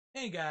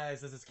Hey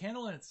guys, this is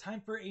Candle, and it's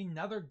time for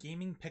another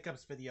gaming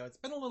pickups video. It's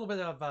been a little bit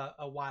of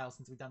a while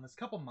since we've done this,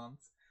 couple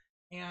months,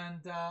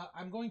 and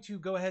I'm going to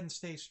go ahead and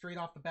say straight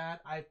off the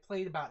bat, I've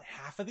played about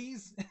half of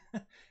these,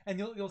 and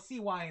you'll see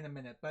why in a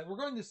minute. But we're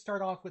going to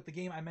start off with the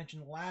game I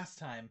mentioned last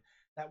time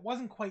that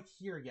wasn't quite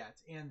here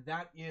yet, and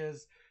that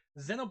is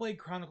Xenoblade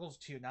Chronicles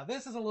 2. Now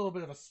this is a little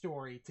bit of a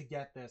story to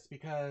get this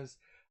because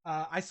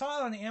I saw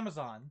it on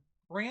Amazon,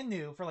 brand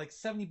new for like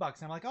 70 bucks.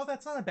 And I'm like, oh,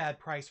 that's not a bad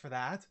price for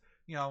that.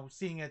 You know,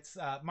 seeing its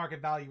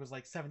market value was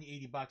like 70,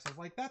 80 bucks. I was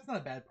like, that's not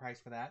a bad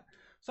price for that.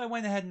 So I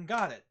went ahead and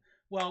got it.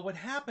 Well, what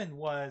happened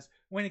was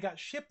when it got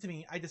shipped to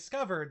me, I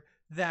discovered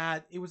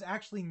that it was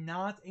actually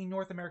not a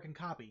North American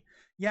copy.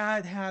 Yeah,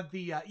 it had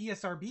the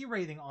ESRB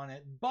rating on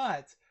it,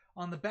 but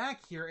on the back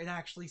here, it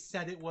actually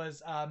said it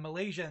was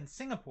Malaysia and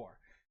Singapore.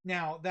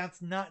 Now,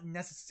 that's not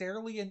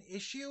necessarily an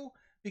issue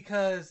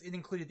because it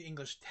included the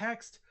English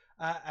text.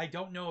 I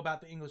don't know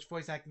about the English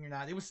voice acting or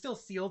not. It was still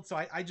sealed, so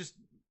I just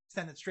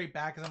send it straight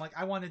back because I'm like,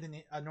 I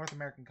wanted a North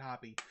American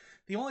copy.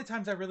 The only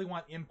times I really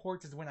want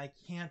imports is when I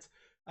can't,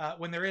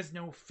 when there is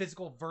no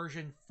physical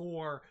version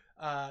for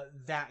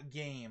that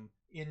game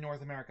in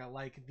North America,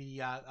 like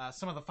the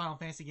some of the Final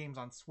Fantasy games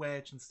on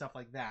Switch and stuff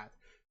like that.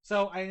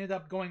 So I ended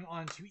up going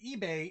onto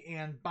eBay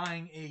and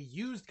buying a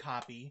used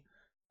copy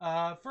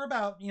for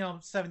about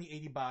 70,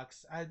 80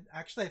 bucks. I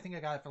think I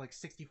got it for like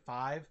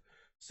 65.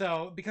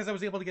 So because I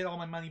was able to get all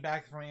my money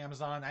back from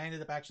Amazon, I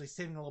ended up actually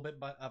saving a little bit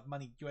of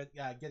money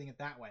getting it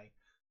that way.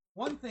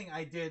 One thing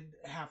I did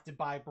have to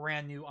buy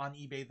brand new on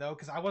eBay though,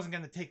 because I wasn't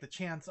going to take the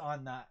chance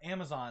on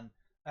Amazon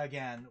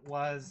again,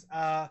 was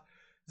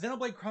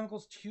Xenoblade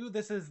Chronicles 2.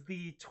 This is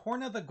the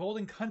Torna the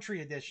Golden Country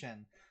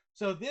edition.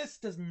 So this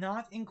does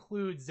not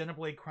include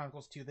Xenoblade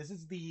Chronicles 2. This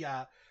is the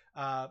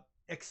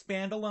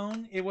expand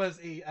alone. It was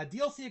a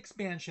DLC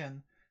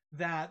expansion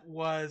that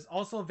was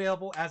also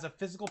available as a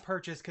physical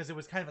purchase because it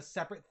was kind of a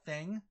separate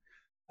thing.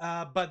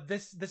 But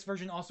this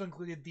version also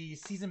included the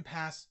season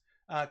pass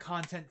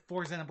content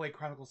for Xenoblade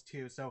Chronicles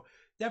 2. So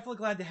definitely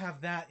glad to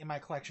have that in my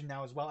collection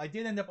now as well. I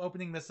did end up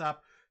opening this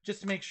up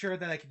just to make sure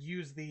that I could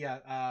use the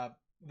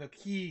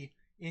key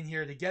in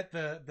here to get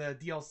the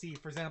DLC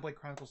for Xenoblade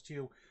Chronicles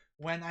 2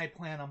 when I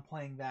plan on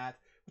playing that,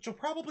 which will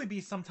probably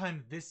be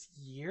sometime this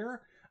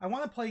year. I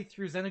want to play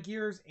through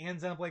Xenogears and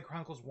Xenoblade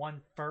Chronicles 1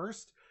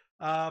 first,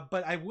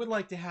 but I would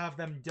like to have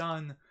them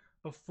done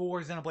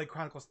before Xenoblade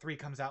Chronicles 3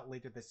 comes out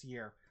later this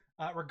year.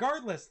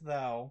 Regardless,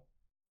 though,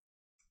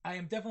 I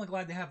am definitely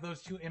glad to have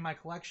those two in my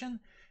collection.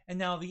 And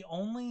now the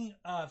only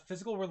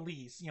physical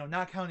release,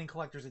 not counting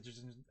collector's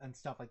editions and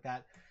stuff like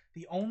that,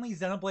 the only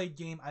Xenoblade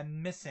game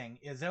I'm missing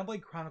is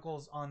Xenoblade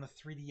Chronicles on the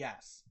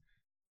 3DS.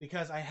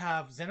 Because I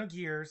have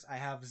Xenogears, I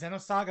have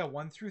Xenosaga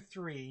 1 through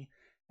 3,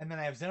 and then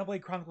I have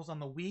Xenoblade Chronicles on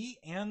the Wii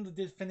and the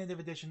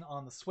Definitive Edition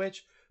on the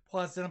Switch,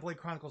 plus Xenoblade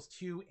Chronicles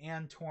 2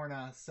 and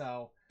Torna.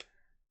 So,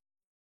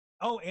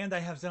 oh, and I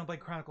have Xenoblade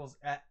Chronicles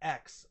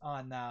X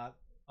on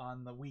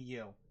the Wii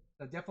U.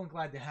 So definitely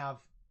glad to have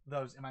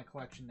those in my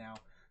collection now.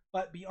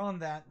 But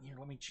beyond that, here,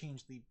 let me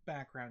change the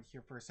background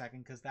here for a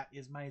second because that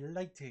is my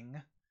lighting.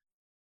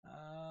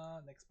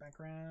 Next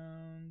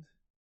background.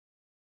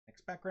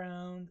 Next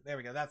background. There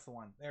we go. That's the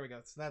one. There we go.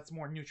 So that's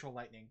more neutral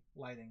lighting.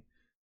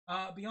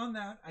 Beyond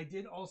that, I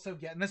did also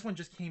get, and this one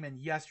just came in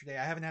yesterday.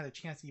 I haven't had a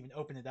chance to even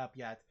open it up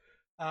yet.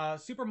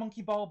 Super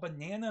Monkey Ball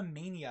Banana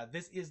Mania.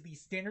 This is the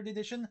standard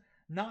edition,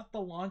 not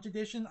the launch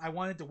edition. I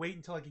wanted to wait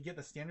until I could get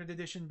the standard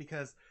edition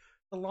because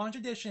the launch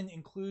edition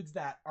includes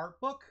that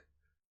art book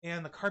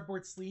and the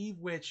cardboard sleeve,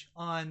 which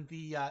on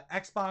the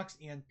Xbox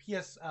and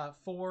PS4,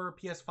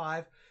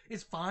 PS5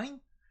 is fine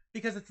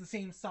because it's the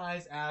same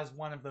size as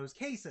one of those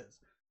cases.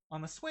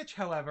 On the Switch,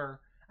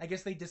 however, I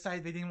guess they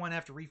decided they didn't want to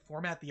have to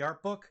reformat the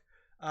art book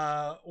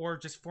or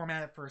just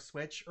format it for a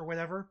Switch or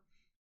whatever.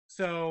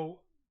 So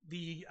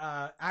the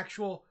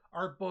actual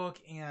art book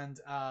and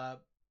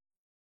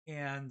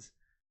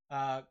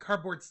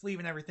cardboard sleeve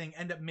and everything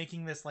end up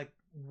making this like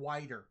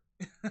wider.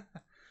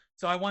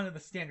 So I wanted the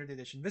standard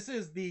edition. This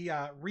is the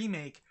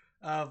remake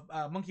of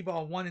Monkey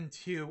Ball 1 and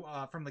 2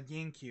 from the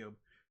GameCube.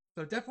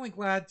 So definitely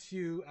glad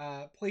to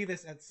play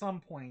this at some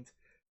point,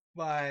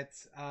 but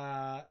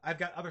I've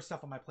got other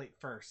stuff on my plate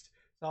first.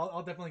 So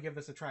I'll definitely give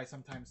this a try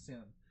sometime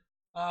soon.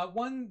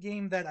 One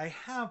game that I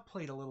have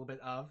played a little bit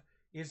of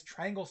is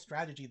Triangle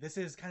Strategy. This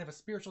is kind of a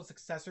spiritual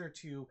successor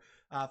to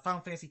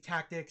Final Fantasy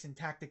Tactics and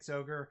Tactics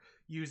Ogre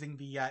using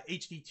the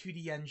HD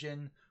 2D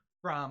engine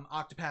from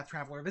Octopath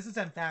Traveler. This is,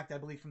 in fact, I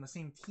believe, from the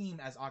same team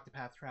as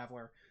Octopath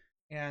Traveler.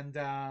 And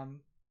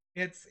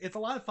it's a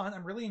lot of fun.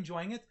 I'm really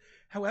enjoying it.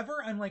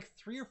 However, I'm like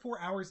 3 or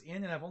 4 hours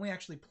in, and I've only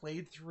actually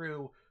played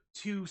through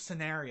two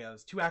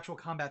actual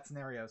combat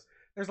scenarios.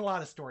 There's a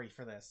lot of story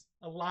for this.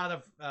 A lot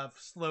of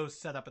slow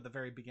setup at the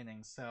very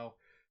beginning. So,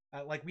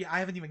 I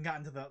haven't even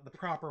gotten to the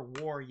proper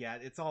war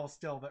yet. It's all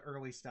still the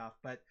early stuff.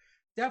 But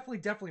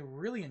definitely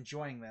really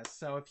enjoying this.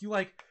 So if you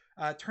like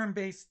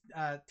turn-based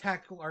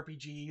tactical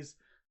RPGs,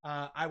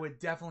 I would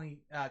definitely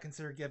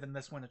consider giving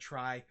this one a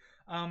try.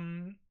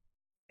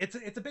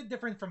 it's a bit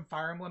different from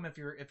Fire Emblem if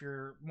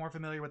you're more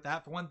familiar with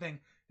that. For one thing,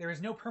 there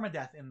is no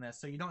permadeath in this,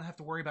 so you don't have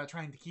to worry about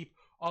trying to keep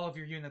all of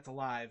your units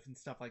alive and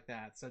stuff like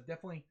that. So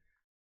definitely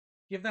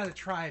give that a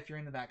try if you're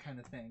into that kind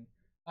of thing.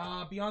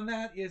 Beyond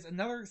that is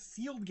another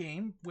sealed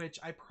game, which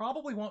I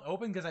probably won't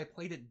open because I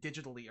played it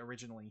digitally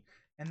originally,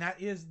 and that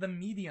is The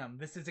Medium.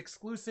 This is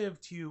exclusive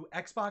to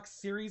Xbox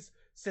Series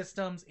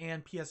systems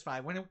and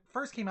PS5. When it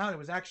first came out, it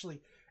was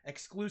actually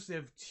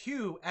exclusive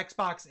to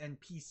Xbox and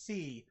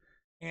PC,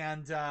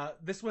 and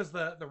this was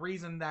the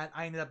reason that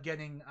I ended up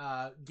getting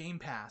Game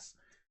Pass,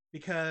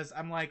 because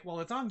I'm like,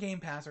 well, it's on Game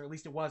Pass, or at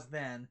least it was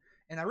then,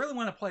 and I really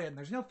want to play it, and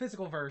there's no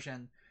physical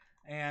version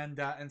and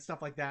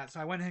stuff like that.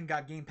 So I went ahead and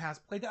got Game Pass,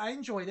 played it. I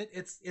enjoyed it.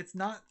 It's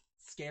not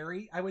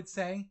scary, I would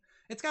say.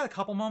 It's got a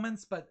couple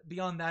moments, but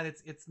beyond that,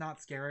 it's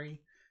not scary.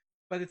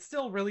 But it's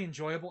still really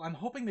enjoyable. I'm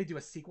hoping they do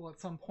a sequel at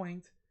some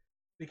point,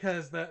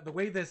 because the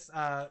way this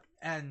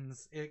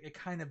ends, it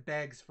kind of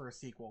begs for a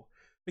sequel.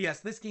 But yes,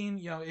 this game,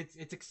 you know,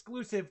 it's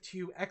exclusive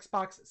to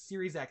Xbox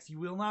Series X. You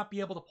will not be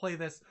able to play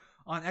this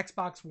on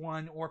Xbox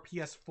One or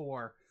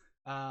PS4.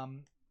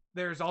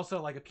 There's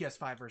also like a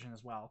PS5 version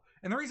as well,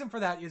 and the reason for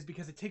that is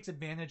because it takes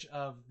advantage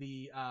of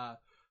the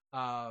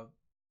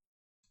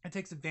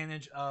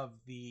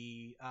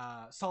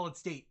solid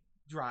state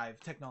drive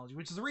technology,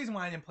 which is the reason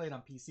why I didn't play it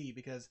on PC,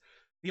 because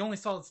the only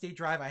solid state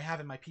drive I have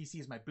in my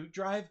PC is my boot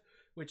drive,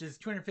 which is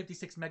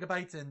 256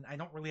 megabytes, and I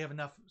don't really have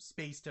enough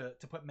space to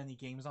put many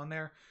games on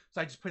there,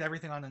 so I just put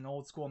everything on an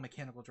old school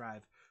mechanical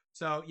drive.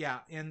 So yeah,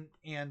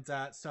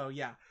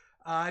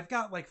 I've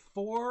got like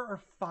 4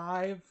 or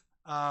 5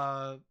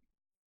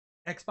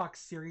 Xbox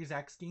Series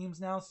X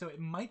games now, so it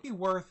might be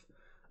worth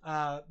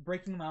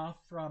breaking them off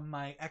from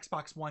my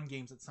Xbox One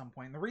games at some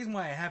point. And the reason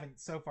why I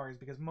haven't so far is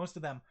because most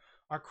of them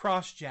are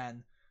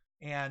cross-gen,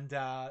 and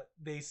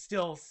they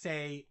still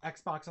say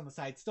Xbox on the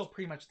side, still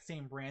pretty much the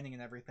same branding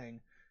and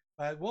everything.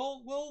 But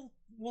we'll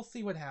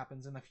see what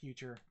happens in the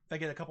future if I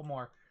get a couple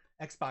more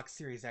Xbox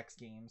Series X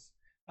games.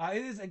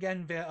 It is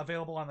again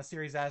available on the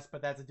Series S,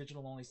 but that's a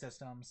digital-only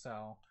system.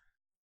 So,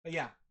 but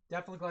yeah,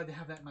 definitely glad to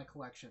have that in my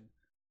collection.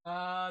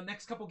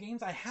 Next couple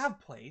games I have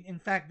played. In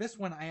fact, this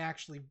one I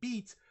actually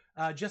beat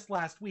just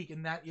last week,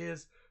 and that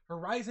is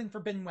Horizon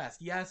Forbidden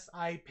West. Yes,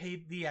 I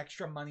paid the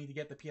extra money to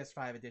get the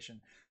PS5 edition.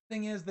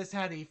 Thing is, this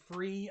had a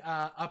free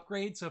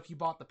upgrade, so if you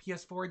bought the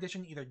PS4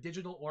 edition, either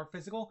digital or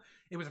physical,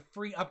 it was a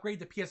free upgrade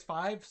to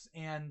PS5s,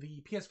 and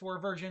the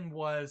PS4 version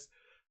was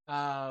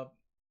 $60,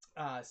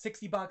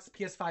 PS5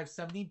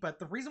 $70. But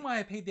the reason why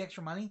I paid the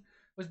extra money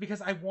was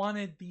because I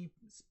wanted the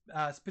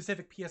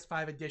specific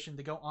PS5 edition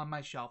to go on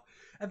my shelf.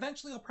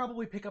 Eventually, I'll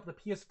probably pick up the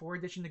PS4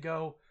 edition to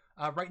go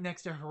right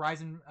next to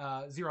Horizon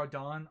Zero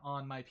Dawn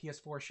on my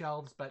PS4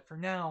 shelves, but for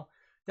now,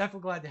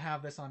 definitely glad to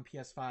have this on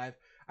PS5.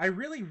 I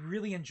really,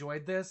 really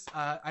enjoyed this.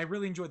 I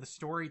really enjoyed the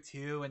story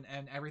too,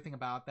 and everything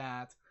about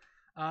that.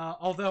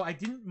 Although I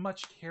didn't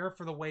much care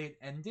for the way it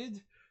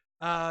ended.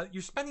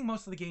 You're spending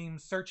most of the game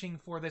searching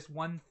for this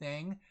one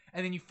thing,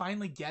 and then you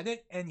finally get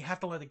it, and you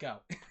have to let it go.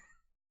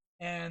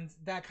 And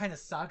that kind of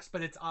sucks,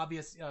 but it's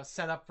obvious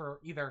set up for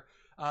either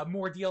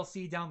more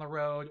DLC down the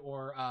road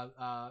or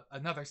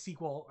another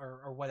sequel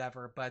or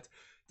whatever. But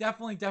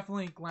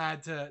definitely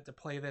glad to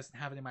play this and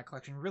have it in my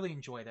collection. Really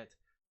enjoyed it.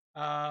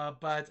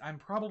 But I'm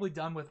probably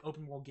done with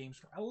open world games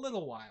for a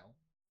little while.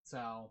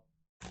 So,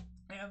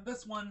 and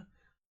this one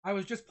I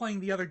was just playing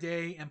the other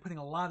day and putting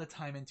a lot of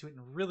time into it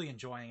and really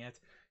enjoying it.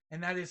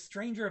 And that is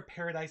Stranger of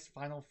Paradise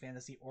Final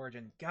Fantasy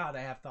Origin. God,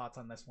 I have thoughts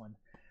on this one.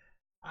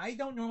 I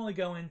don't normally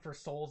go in for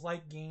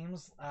Souls-like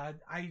games.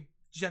 I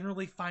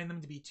generally find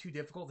them to be too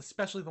difficult,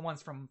 especially the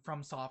ones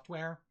from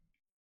Software,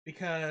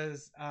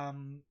 because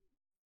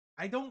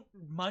I don't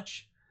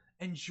much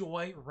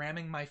enjoy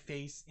ramming my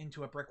face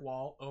into a brick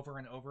wall over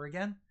and over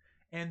again,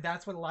 and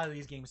that's what a lot of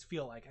these games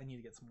feel like. I need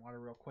to get some water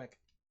real quick.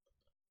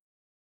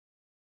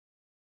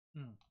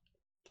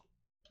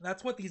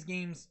 That's what these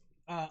games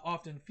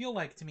often feel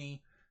like to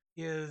me,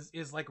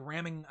 is like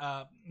ramming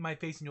my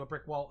face into a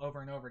brick wall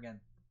over and over again.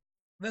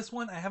 This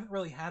one, I haven't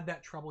really had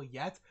that trouble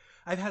yet.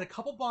 I've had a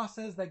couple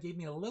bosses that gave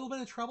me a little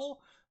bit of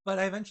trouble, but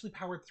I eventually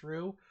powered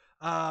through.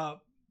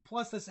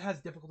 Plus, this has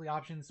difficulty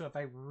options, so if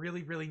I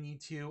really, really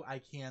need to, I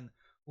can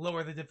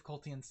lower the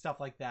difficulty and stuff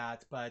like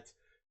that, but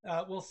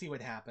we'll see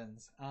what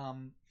happens.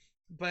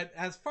 But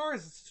as far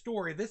as the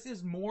story, this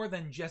is more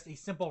than just a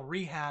simple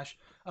rehash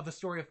of the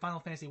story of Final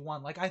Fantasy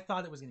 1, like I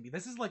thought it was going to be.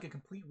 This is like a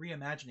complete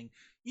reimagining,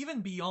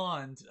 even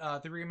beyond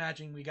the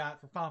reimagining we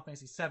got for Final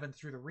Fantasy 7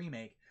 through the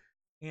remake.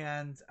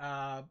 And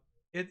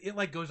it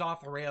like goes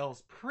off the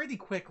rails pretty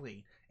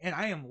quickly, and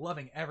I am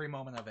loving every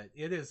moment of it.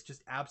 It is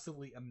just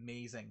absolutely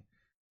amazing,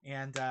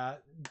 and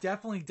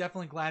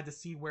definitely glad to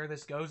see where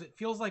this goes. It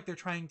feels like they're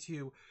trying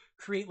to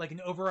create like an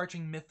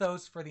overarching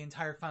mythos for the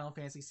entire Final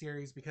Fantasy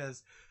series,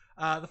 because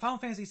the Final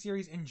Fantasy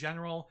series in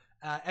general,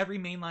 every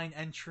mainline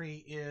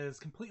entry is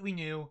completely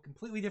new,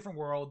 completely different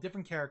world,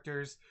 different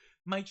characters,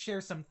 might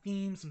share some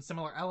themes, some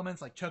similar elements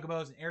like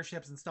chocobos and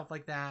airships and stuff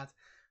like that.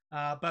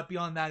 But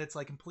beyond that, it's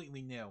like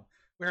completely new.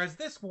 Whereas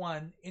this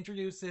one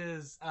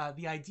introduces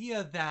the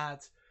idea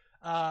that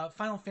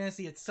Final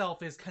Fantasy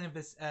itself is kind of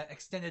this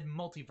extended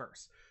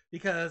multiverse,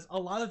 because a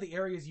lot of the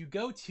areas you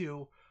go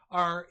to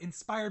are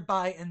inspired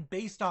by and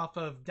based off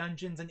of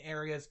dungeons and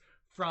areas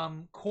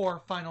from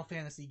core Final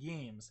Fantasy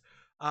games.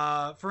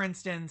 For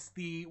instance,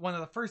 the one of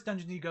the first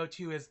dungeons you go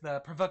to is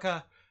the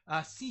Pravuka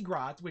Sea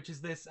Grot, which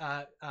is this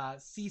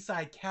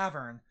seaside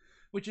cavern,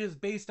 which is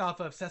based off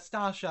of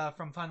Sestasha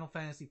from Final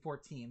Fantasy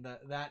XIV.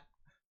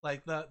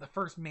 The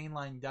first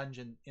mainline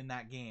dungeon in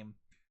that game.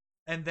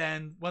 And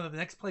then one of the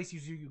next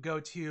places you go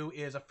to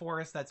is a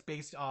forest that's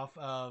based off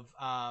of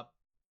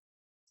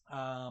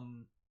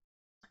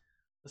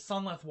the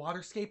Sunleth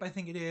Waterscape, I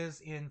think it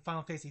is, in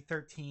Final Fantasy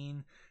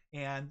 13.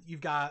 And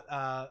you've got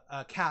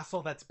a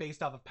castle that's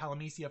based off of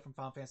Palamecia from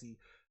Final Fantasy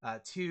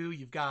 2.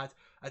 You've got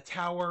a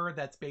tower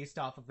that's based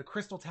off of the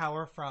Crystal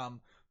Tower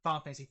from Final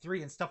Fantasy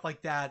 3 and stuff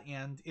like that.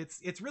 And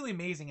it's really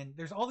amazing. And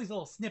there's all these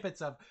little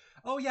snippets of,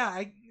 oh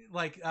yeah,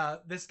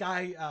 this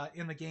guy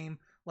in the game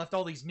left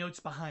all these notes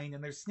behind,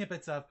 and there's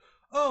snippets of,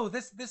 oh,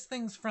 this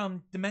thing's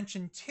from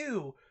Dimension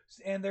 2,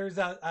 and there's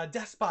a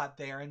despot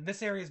there, and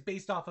this area is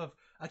based off of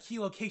a key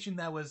location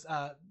that was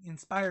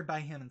inspired by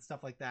him and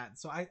stuff like that.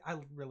 So I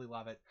really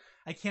love it.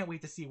 I can't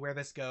wait to see where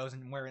this goes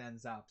and where it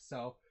ends up.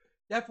 So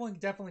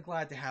definitely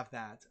glad to have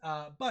that.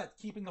 But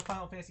keeping the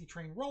Final Fantasy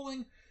train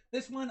rolling,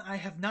 this one I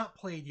have not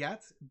played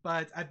yet,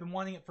 but I've been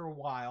wanting it for a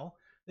while.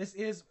 This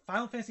is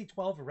Final Fantasy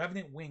XII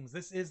Revenant Wings.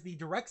 This is the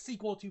direct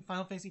sequel to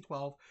Final Fantasy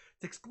XII.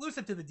 It's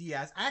exclusive to the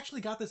DS. I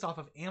actually got this off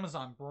of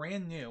Amazon,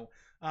 brand new.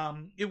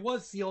 It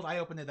was sealed. I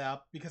opened it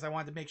up because I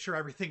wanted to make sure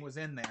everything was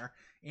in there,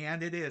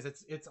 and it is.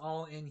 It's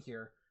all in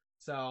here.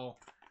 So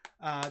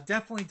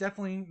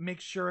definitely make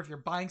sure if you're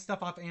buying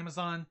stuff off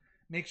Amazon,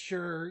 make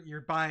sure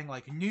you're buying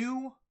like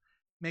new.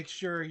 Make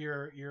sure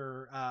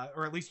you're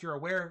or at least you're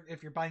aware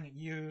if you're buying it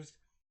used,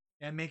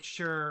 and make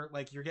sure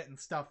like you're getting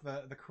stuff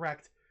the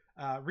correct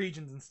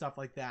regions and stuff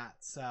like that.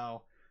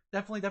 So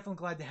definitely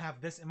glad to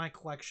have this in my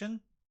collection.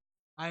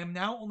 I am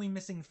now only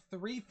missing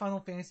 3 Final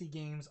Fantasy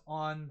games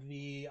on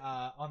the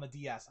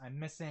DS. I'm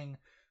missing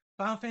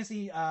Final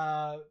Fantasy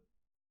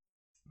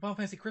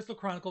Crystal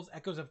Chronicles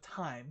Echoes of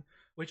Time,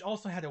 which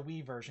also had a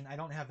Wii version. I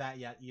don't have that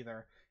yet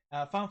either.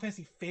 Final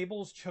Fantasy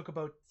Fables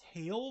Chocobo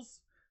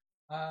Tales,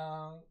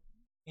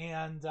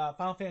 and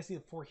Final Fantasy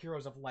The Four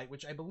Heroes of Light,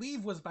 which I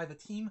believe was by the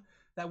team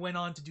that went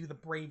on to do the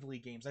Bravely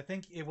games. I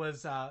think it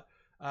was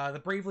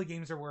the Bravely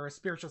games were a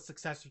spiritual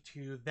successor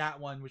to that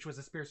one, which was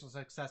a spiritual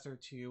successor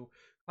to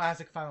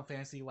classic Final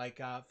Fantasy, like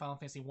Final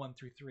Fantasy 1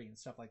 through 3 and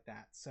stuff like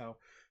that. So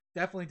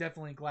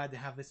definitely glad to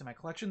have this in my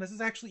collection. This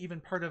is actually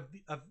even part of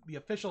the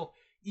official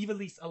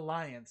Ivalice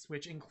Alliance,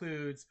 which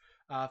includes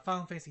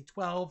Final Fantasy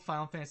 12,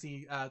 Final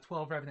Fantasy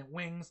 12 Revenant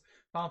Wings,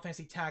 Final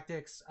Fantasy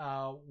Tactics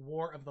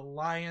War of the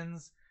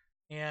Lions,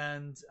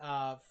 and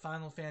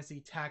Final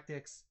Fantasy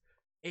Tactics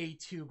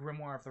A2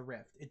 Grimoire of the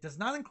Rift. It does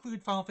not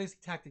include Final Fantasy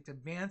Tactics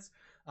Advance,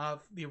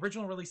 the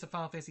original release of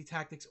Final Fantasy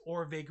Tactics,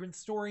 or Vagrant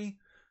Story.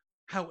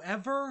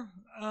 However,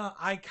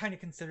 I kind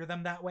of consider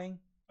them that way.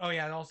 Oh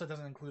yeah, it also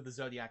doesn't include the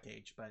Zodiac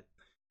Age, but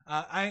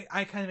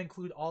I kind of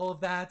include all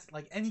of that.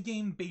 Like any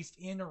game based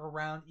in or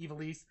around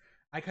Ivalice,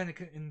 I kind of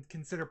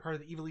consider part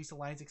of the Ivalice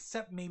Alliance,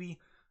 except maybe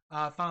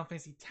Final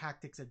Fantasy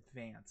Tactics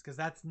Advance, because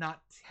that's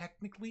not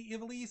technically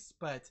Ivalice,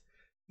 but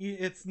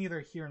it's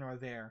neither here nor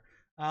there.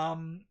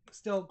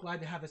 Still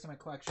glad to have this in my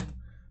collection.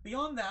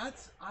 Beyond that,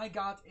 I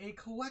got a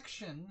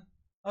collection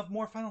of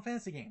more Final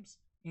Fantasy games.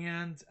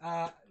 And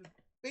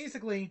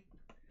basically,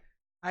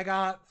 I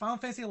got Final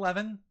Fantasy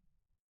 11,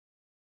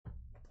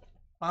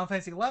 Final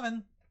Fantasy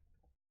 11,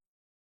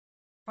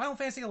 Final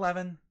Fantasy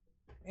 11,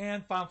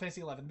 and Final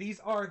Fantasy 11. These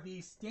are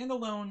the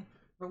standalone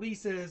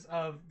releases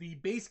of the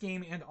base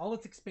game and all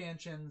its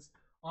expansions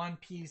on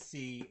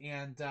PC.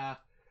 And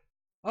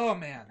oh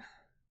man,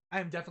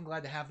 I'm definitely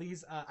glad to have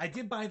these. I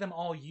did buy them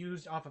all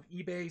used off of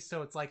eBay,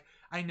 so it's like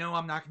I know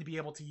I'm not going to be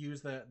able to use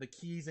the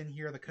keys in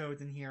here, the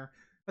codes in here,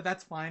 but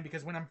that's fine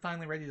because when I'm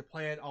finally ready to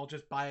play it, I'll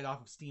just buy it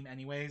off of Steam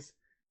anyways,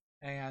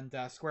 and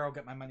Square will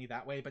get my money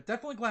that way. But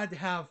definitely glad to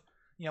have,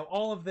 you know,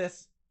 all of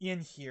this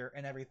in here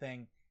and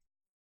everything.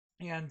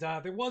 And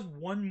there was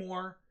one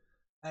more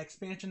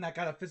expansion that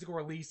got a physical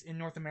release in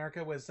North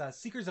America, was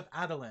Seekers of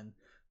Adoulin,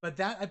 but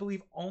that I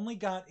believe only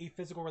got a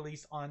physical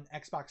release on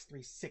Xbox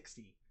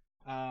 360.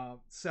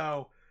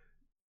 So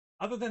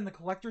other than the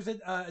collector's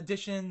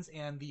editions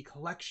and the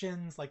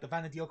collections, like the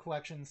Vana'diel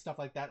collection, stuff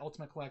like that,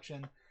 Ultimate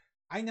Collection,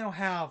 I now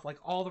have like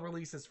all the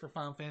releases for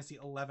Final Fantasy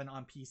 11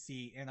 on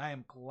PC, and I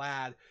am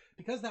glad,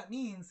 because that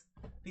means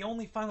the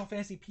only Final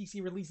Fantasy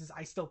PC releases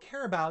I still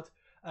care about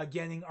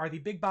getting are the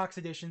big box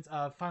editions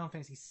of Final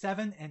Fantasy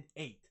 7 and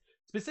 8.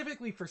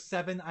 Specifically for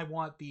 7, I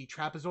want the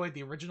Trapezoid,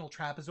 the original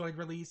Trapezoid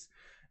release,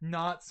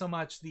 not so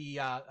much the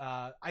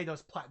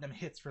Eidos Platinum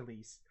Hits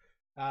release.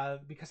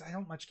 Because I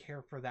don't much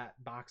care for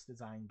that box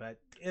design, but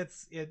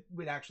it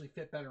would actually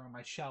fit better on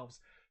my shelves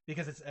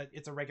because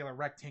it's a regular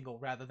rectangle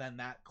rather than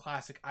that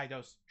classic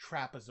Eidos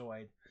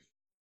Trapezoid.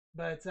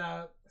 But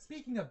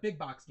speaking of big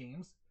box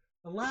games,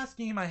 the last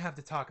game I have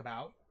to talk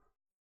about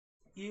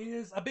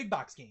is a big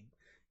box game,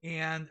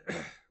 and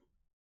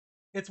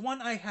It's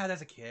one I had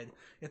as a kid.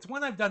 It's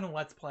one I've done a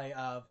Let's Play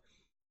of.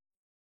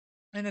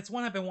 And it's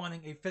one I've been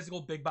wanting a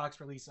physical big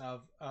box release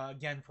of,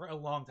 again, for a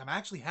long time. I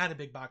actually had a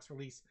big box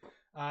release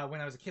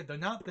when I was a kid, though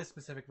not this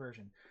specific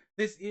version.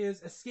 This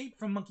is Escape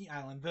from Monkey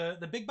Island.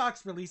 The big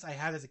box release I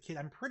had as a kid,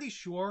 I'm pretty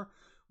sure,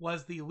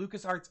 was the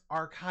LucasArts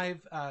Archive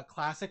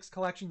Classics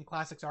collection, the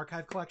Classics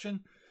Archive collection.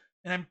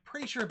 And I'm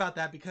pretty sure about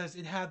that because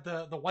it had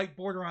the white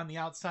border on the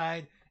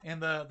outside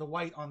and the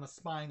white on the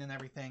spine and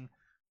everything.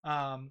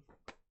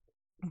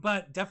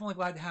 But definitely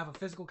glad to have a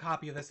physical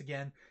copy of this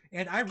again.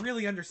 And I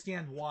really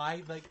understand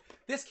why. Like,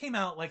 this came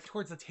out like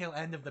towards the tail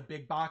end of the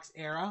big box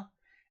era,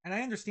 and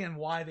I understand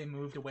why they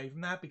moved away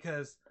from that,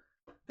 because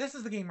this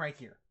is the game right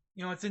here.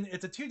 You know, it's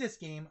a 2-disc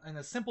game in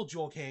a simple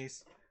jewel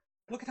case.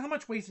 Look at how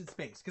much wasted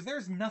space, because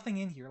there's nothing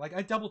in here. Like,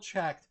 I double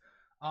checked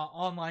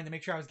online to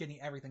make sure I was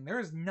getting everything. There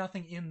is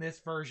nothing in this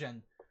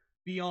version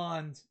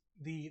beyond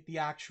the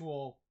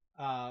actual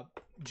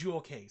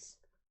jewel case.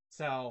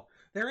 So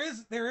there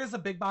is a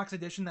big box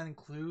edition that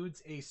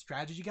includes a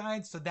strategy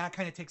guide, so that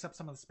kind of takes up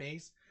some of the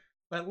space.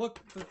 But look,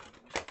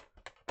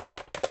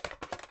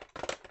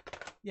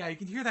 yeah, you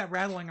can hear that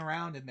rattling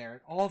around in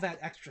there, all that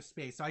extra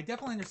space. So I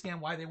definitely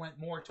understand why they went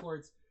more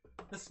towards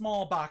the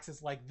small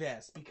boxes like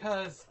this,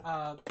 because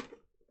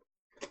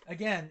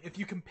again, if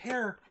you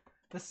compare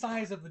the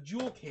size of the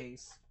jewel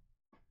case,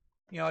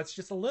 you know, it's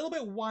just a little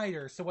bit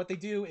wider. So what they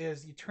do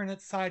is you turn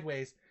it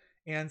sideways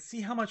and see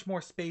how much more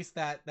space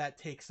that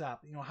takes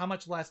up. You know, how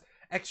much less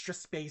extra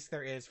space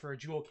there is for a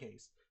jewel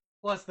case.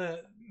 Plus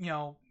the, you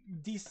know,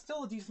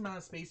 still a decent amount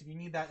of space if you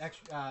need that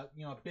extra,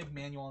 you know, big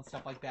manual and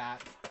stuff like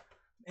that.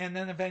 And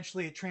then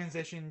eventually it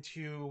transitioned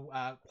to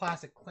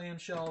plastic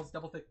clamshells,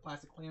 double thick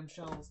plastic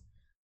clamshells,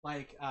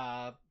 like,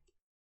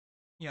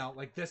 you know,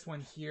 like this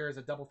one here is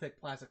a double thick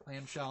plastic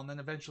clamshell, and then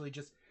eventually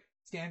just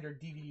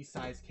standard DVD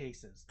size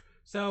cases.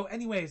 So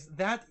anyways,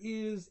 that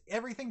is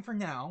everything for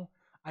now.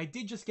 I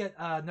did just get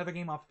another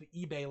game off of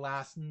eBay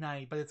last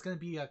night, but it's going to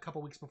be a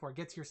couple weeks before it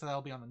gets here, so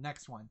that'll be on the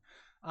next one.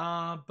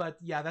 But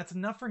yeah, that's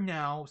enough for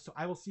now, so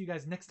I will see you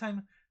guys next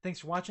time. Thanks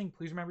for watching.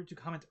 Please remember to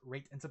comment,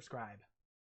 rate, and subscribe.